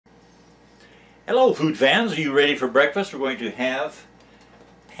Hello food fans, are you ready for breakfast? We're going to have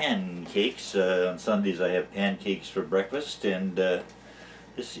pancakes. On Sundays I have pancakes for breakfast, and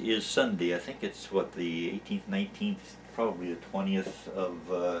this is Sunday. I think it's what, the 18th, 19th, probably the 20th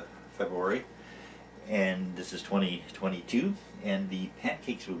of February, and this is 2022, and the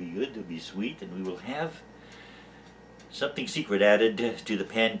pancakes will be good, they'll be sweet, and we will have something secret added to the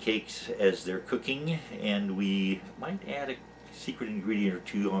pancakes as they're cooking, and we might add a secret ingredient or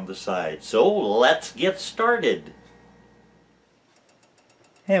two on the side. So let's get started.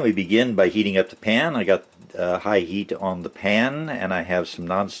 And we begin by heating up the pan. I got high heat on the pan, and I have some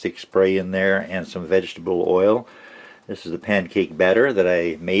nonstick spray in there and some vegetable oil. This is the pancake batter that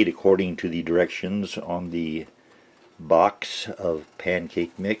I made according to the directions on the box of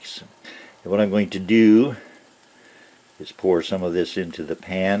pancake mix. And what I'm going to do is pour some of this into the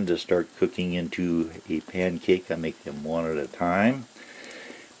pan to start cooking into a pancake. I make them one at a time.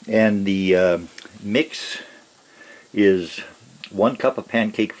 And the mix is 1 cup of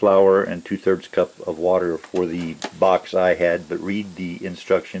pancake flour and 2/3 cup of water for the box I had, but read the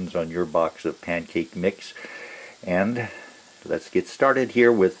instructions on your box of pancake mix. And let's get started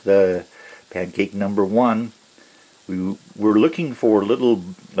here with pancake number 1. We're looking for little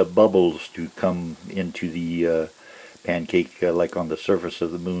bubbles to come into the pancake, like on the surface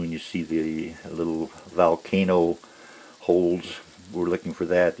of the moon you see the little volcano holes. We're looking for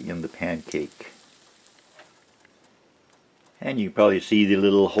that in the pancake. And you probably see the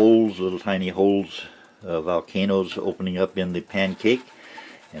little holes, little tiny holes, volcanoes opening up in the pancake.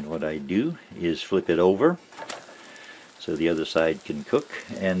 And what I do is flip it over so the other side can cook.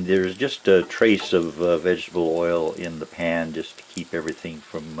 And there's just a trace of vegetable oil in the pan just to keep everything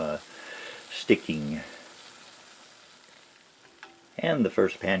from sticking. And the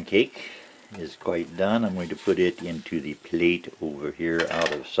first pancake is quite done. I'm going to put it into the plate over here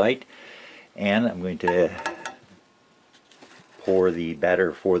out of sight. And I'm going to pour the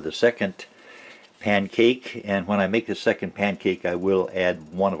batter for the second pancake. And when I make the second pancake, I will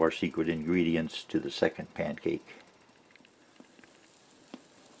add one of our secret ingredients to the second pancake.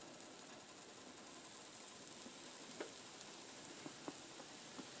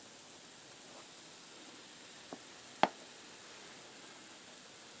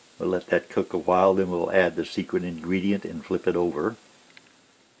 We'll let that cook a while, then we'll add the secret ingredient and flip it over.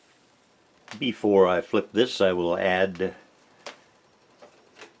 Before I flip this, I will add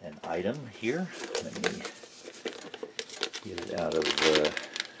an item here. Let me get it out of the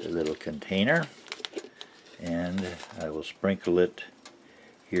little container, and I will sprinkle it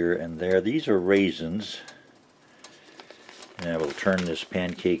here and there. These are raisins, and I will turn this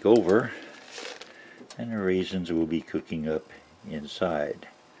pancake over, and the raisins will be cooking up inside.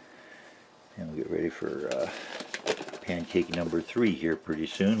 And we'll get ready for pancake number 3 here pretty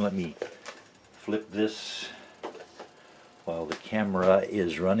soon. Let me flip this while the camera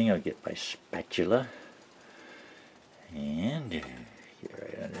is running. I'll get my spatula and get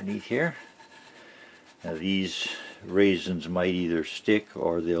right underneath here. Now these raisins might either stick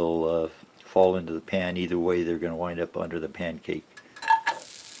or they'll fall into the pan. Either way, they're going to wind up under the pancake.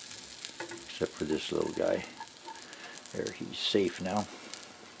 Except for this little guy. There, he's safe now.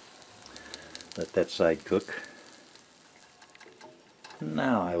 Let that side cook.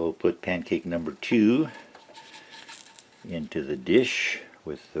 Now I will put pancake number 2 into the dish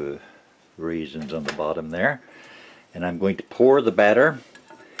with the raisins on the bottom there. And I'm going to pour the batter,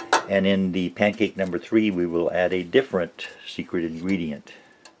 and in the pancake number 3 we will add a different secret ingredient.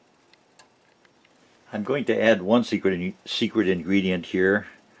 I'm going to add one secret ingredient here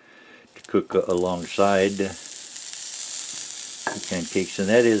to cook alongside the pancakes, and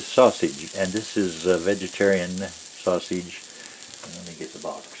that is sausage. And this is vegetarian sausage. Let me get the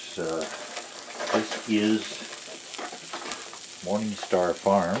box. This is Morningstar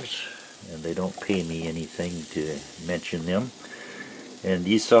Farms, and they don't pay me anything to mention them. And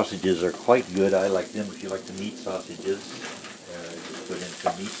these sausages are quite good. I like them. If you like the meat sausages, just put in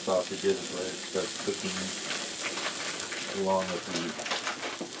some meat sausages, let it start cooking along with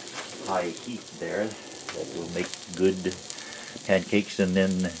the high heat there. That will make good pancakes. And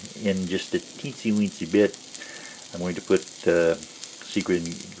then in just a teensy weensy bit, I'm going to put secret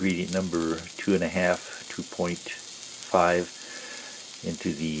ingredient number 2.5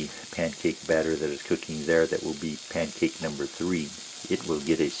 into the pancake batter that is cooking there. That will be pancake number 3. It will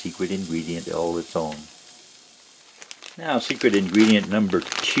get a secret ingredient all its own. Now secret ingredient number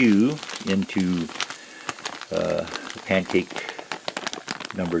 2 into pancake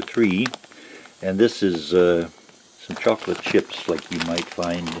number 3, and this is some chocolate chips like you might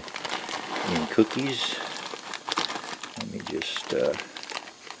find in cookies. Let me just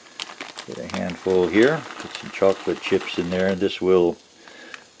Get a handful here, put some chocolate chips in there, and this will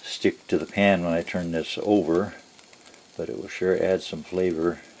stick to the pan when I turn this over, but it will sure add some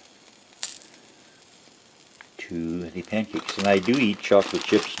flavor to the pancakes. And I do eat chocolate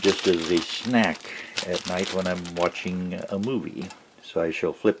chips just as a snack at night when I'm watching a movie. So I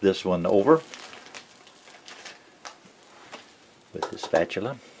shall flip this one over with the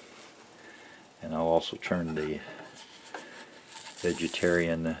spatula, and I'll also turn the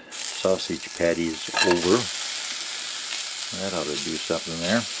vegetarian sausage patties over. That ought to do something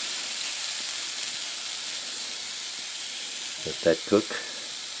there. Let that cook.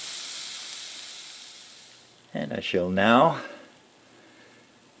 And I shall now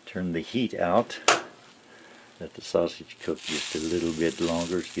turn the heat out. Let the sausage cook just a little bit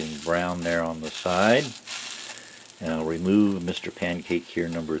longer. It's getting brown there on the side. And I'll remove Mr. Pancake here,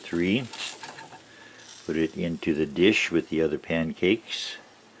 number 3. Put it into the dish with the other pancakes.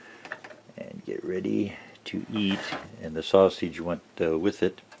 And get ready to eat. And the sausage went with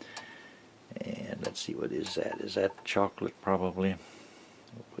it. And let's see, what is that? Is that chocolate probably?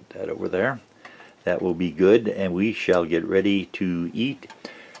 We'll put that over there. That will be good, and we shall get ready to eat.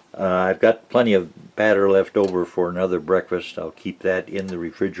 I've got plenty of batter left over for another breakfast. I'll keep that in the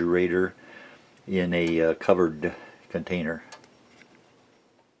refrigerator in a covered container.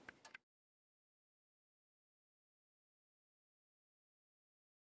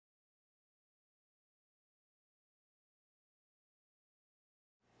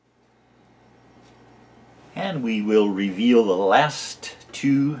 And we will reveal the last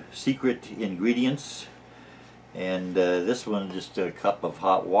 2 secret ingredients. And this one, just a cup of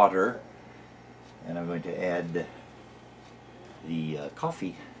hot water, and I'm going to add the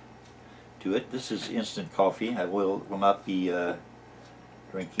coffee to it. This is instant coffee. I will not be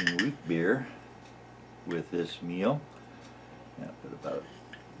drinking root beer with this meal. I'll put about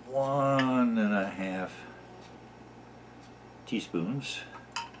 1.5 teaspoons.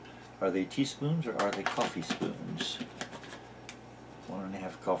 Are they teaspoons or are they coffee spoons?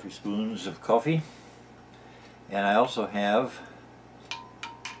 1.5 coffee spoons of coffee. And I also have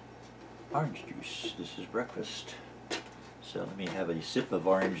orange juice. This is breakfast. So let me have a sip of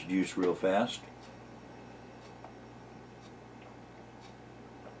orange juice real fast.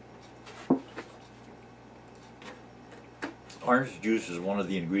 Orange juice is one of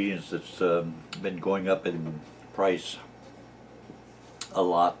the ingredients that's been going up in price a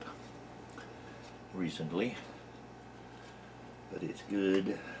lot recently, but it's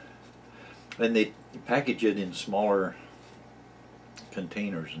good. And they package it in smaller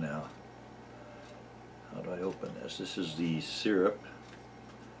containers now. How do I open this? This is the syrup,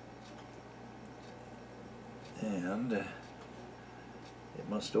 and it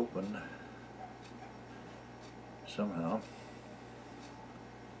must open somehow.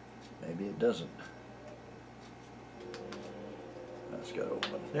 Maybe it doesn't. That's got to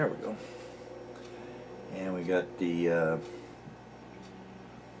open. There we go. And we got the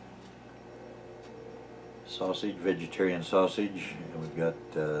sausage, vegetarian sausage, and we've got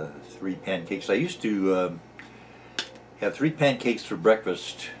 3 pancakes. I used to have 3 pancakes for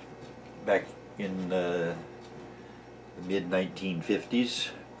breakfast back in the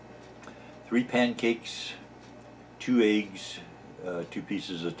mid-1950s. 3 pancakes, 2 eggs, 2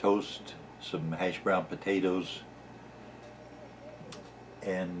 pieces of toast, some hash brown potatoes,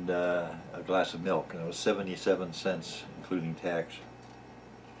 and a glass of milk. And it was 77 cents, including tax.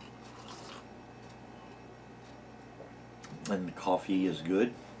 And the coffee is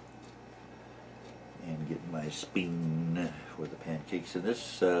good. And get my spoon for the pancakes. And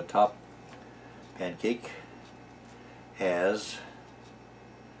this top pancake has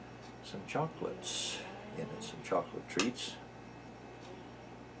some chocolates in it, some chocolate treats.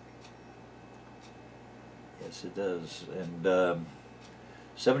 Yes, it does. And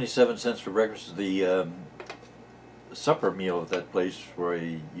 77 cents for breakfast. The supper meal at that place where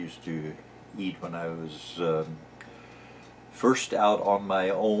I used to eat when I was first out on my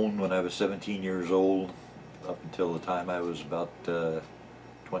own when I was 17 years old, up until the time I was about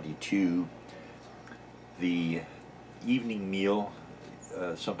 22. The evening meal,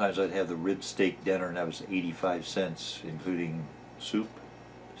 sometimes I'd have the rib steak dinner, and that was 85 cents, including soup,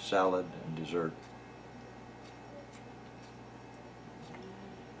 salad, and dessert.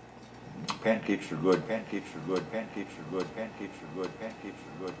 Pancakes are good, pancakes are good, pancakes are good, pancakes are good, pancakes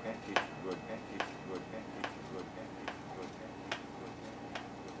are good, pancakes are good, pancakes are good, pancakes are good, pancakes are good, pancakes are good.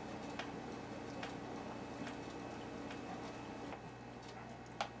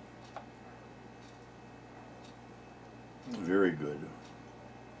 Very good.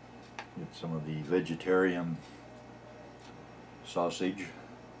 Get some of the vegetarian sausage.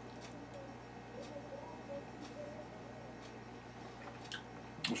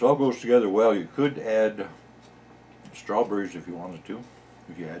 This all goes together well. You could add strawberries if you wanted to.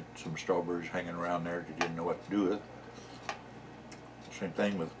 If you had some strawberries hanging around there that you didn't know what to do with. Same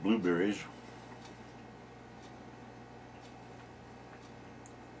thing with blueberries.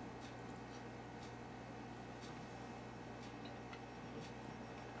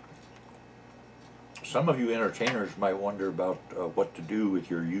 Some of you entertainers might wonder about what to do with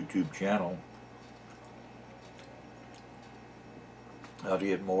your YouTube channel. How to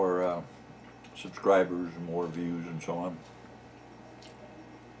get more subscribers and more views and so on.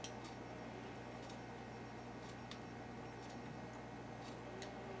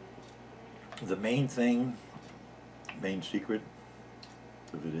 The main thing, main secret,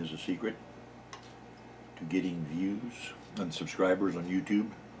 if it is a secret, to getting views and subscribers on YouTube.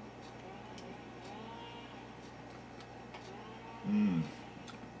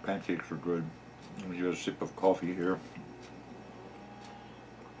 Pancakes are good. Let me get a sip of coffee here.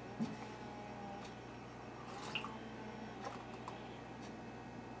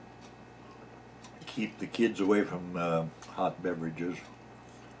 Keep the kids away from hot beverages.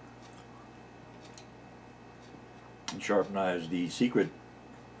 And sharp knives, the secret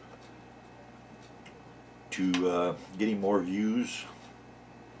to getting more views,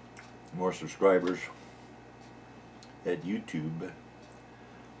 more subscribers at YouTube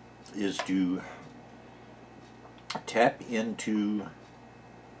is to tap into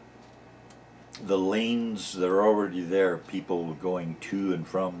the lanes that are already there, people going to and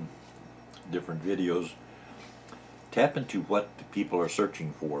from different videos. Tap into what people are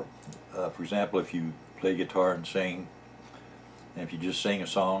searching for. For example, if you play guitar and sing, and if you just sing a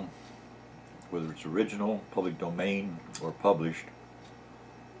song, whether it's original, public domain, or published,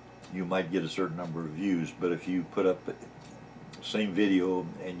 you might get a certain number of views. But if you put up the same video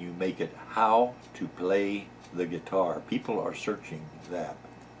and you make it how to play the guitar, people are searching that.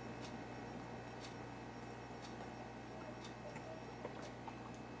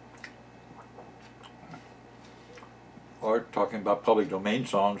 Or talking about public domain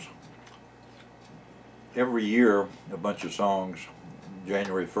songs, every year a bunch of songs,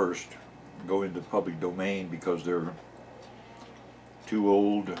 January 1st, go into public domain because they're too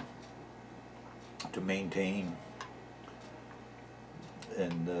old to maintain,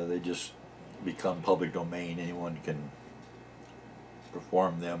 and they just become public domain. Anyone can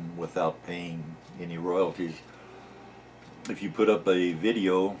perform them without paying any royalties. If you put up a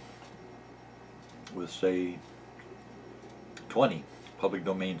video with, say, 20 public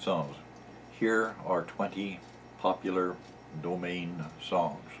domain songs, here are 20 popular domain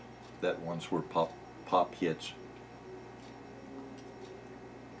songs that once were pop hits.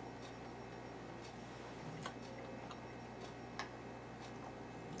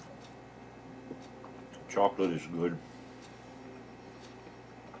 Chocolate is good.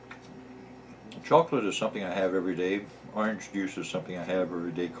 Chocolate is something I have every day. Orange juice is something I have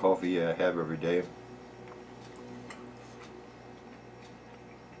every day. Coffee I have every day.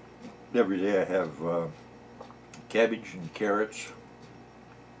 Every day I have cabbage and carrots.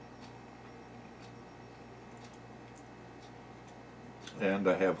 And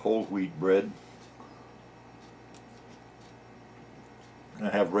I have whole wheat bread. I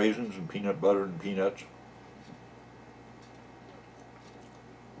have raisins and peanut butter and peanuts.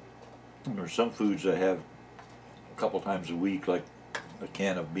 And there's some foods I have a couple times a week, like a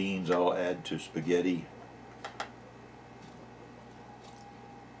can of beans I'll add to spaghetti.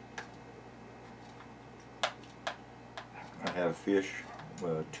 I have fish,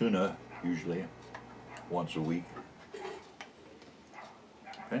 tuna usually, once a week.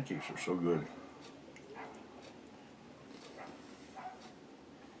 Pancakes are so good.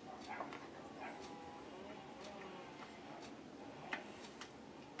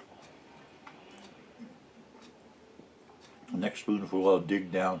 The next spoonful I'll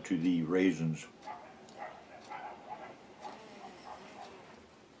dig down to the raisins.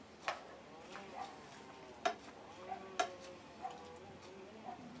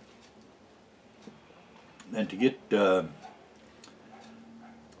 And to get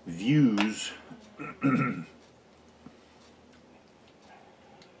views, in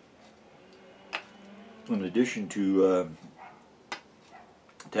addition to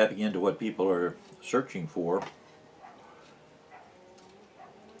tapping into what people are searching for,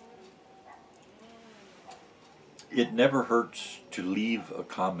 it never hurts to leave a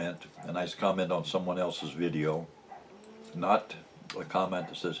comment, a nice comment on someone else's video, not a comment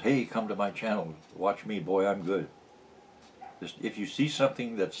that says, hey, come to my channel, watch me, boy, I'm good. Just, if you see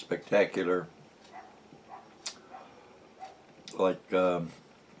something that's spectacular, like, for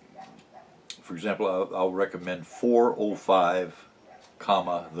example, I'll recommend 405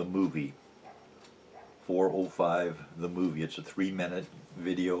 comma, the movie. 405 the movie. It's a 3-minute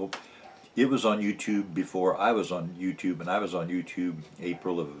video. It was on YouTube before I was on YouTube, and I was on YouTube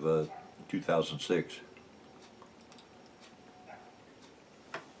April of 2006.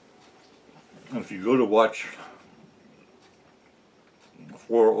 And if you go to watch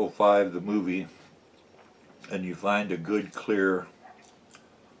 405 the movie and you find a good clear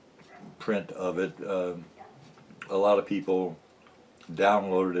print of it, a lot of people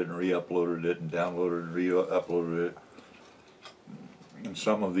downloaded it and re-uploaded it and downloaded and re-uploaded it, and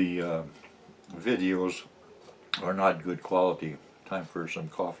some of the videos are not good quality. Time for some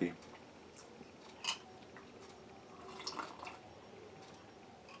coffee.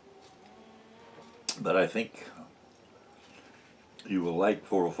 But I think you will like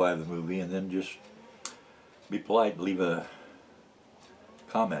 405 the movie, and then just be polite, leave a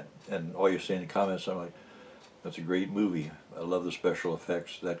comment, and all you say in the comments, I'm like, that's a great movie, I love the special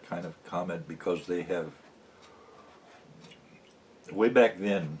effects, that kind of comment, because they have, way back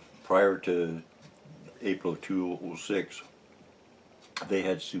then, prior to April of 2006, they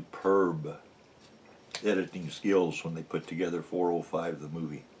had superb editing skills when they put together 405 the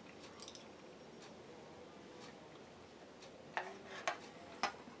movie.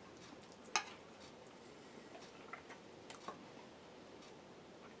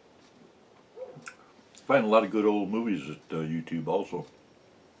 Find a lot of good old movies at YouTube also.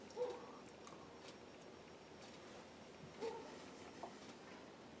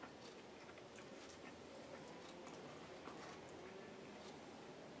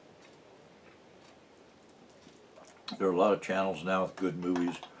 There are a lot of channels now with good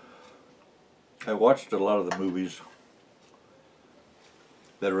movies. I watched a lot of the movies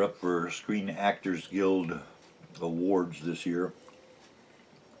that are up for Screen Actors Guild Awards this year.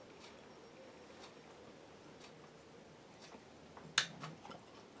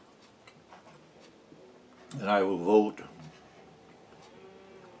 And I will vote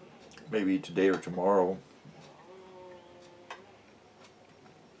maybe today or tomorrow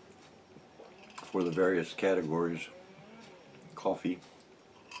for the various categories. Coffee.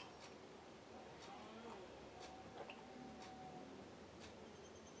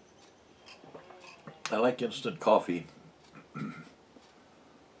 I like instant coffee,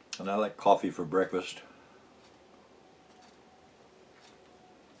 and I like coffee for breakfast.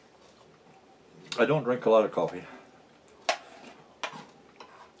 I don't drink a lot of coffee.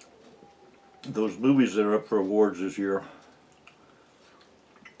 Those movies that are up for awards this year,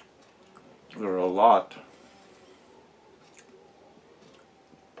 there are a lot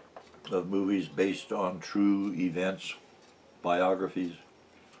of movies based on true events, biographies.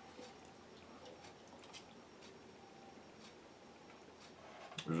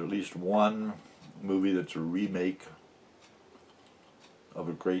 There's at least one movie that's a remake of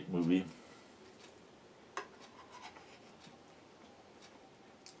a great movie.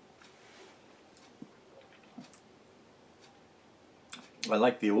 I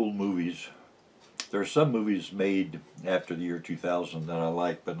like the old movies. There are some movies made after the year 2000 that I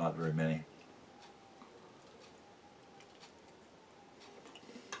like, but not very many.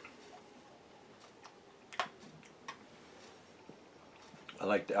 I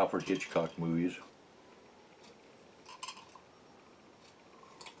like the Alfred Hitchcock movies.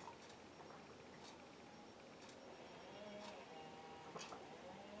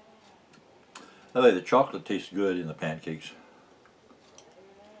 By the way, the chocolate tastes good in the pancakes.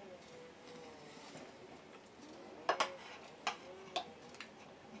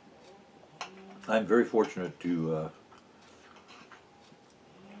 I'm very fortunate to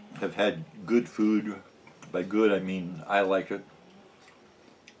have had good food. By good, I mean I like it.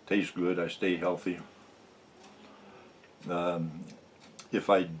 Tastes good. I stay healthy. If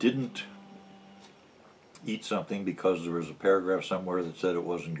I didn't eat something because there was a paragraph somewhere that said it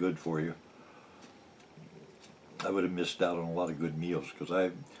wasn't good for you, I would have missed out on a lot of good meals, because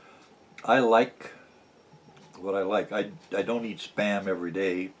I like what I like. I don't eat Spam every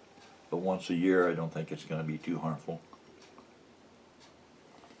day, but once a year I don't think it's going to be too harmful.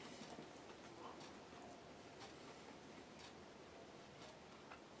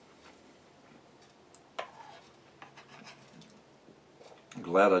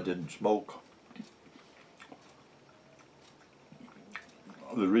 Glad I didn't smoke.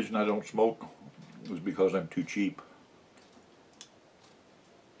 The reason I don't smoke is because I'm too cheap.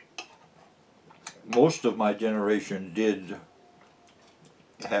 Most of my generation did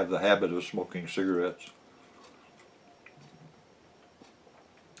have the habit of smoking cigarettes,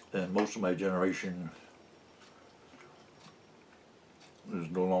 and most of my generation is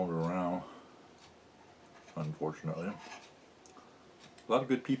no longer around, unfortunately. A lot of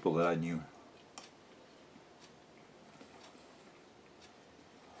good people that I knew.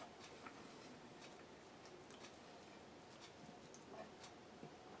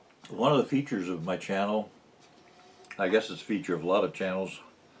 One of the features of my channel, I guess it's a feature of a lot of channels.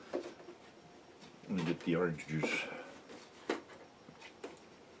 Let me get the orange juice.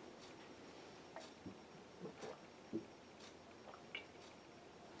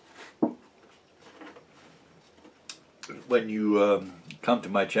 When you come to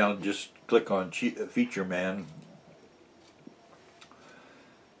my channel, just click on Feature Man,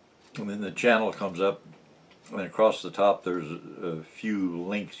 and then the channel comes up, and across the top there's a few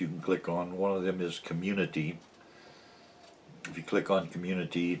links you can click on. One of them is Community. If you click on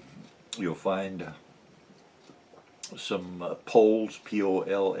Community, you'll find some polls,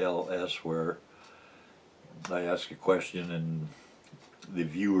 P-O-L-L-S, where I ask a question and the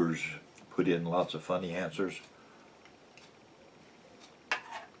viewers put in lots of funny answers.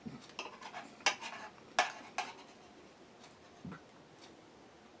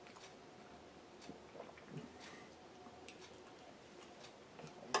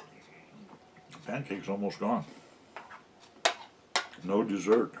 Pancake's almost gone. No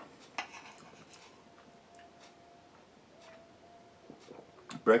dessert.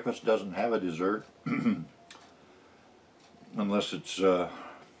 Breakfast doesn't have a dessert unless it's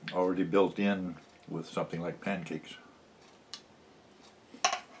already built in with something like pancakes.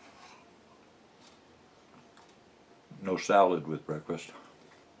 No salad with breakfast.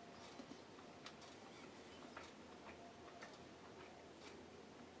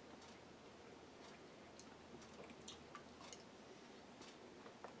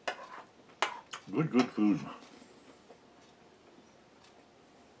 Good food.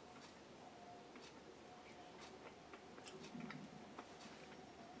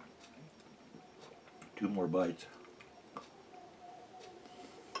 Two more bites.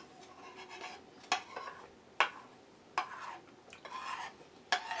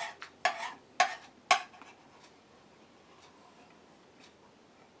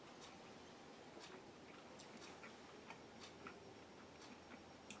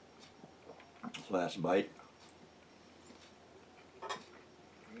 Last bite.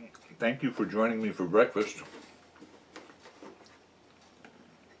 Thank you for joining me for breakfast.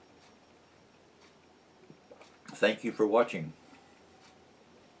 Thank you for watching.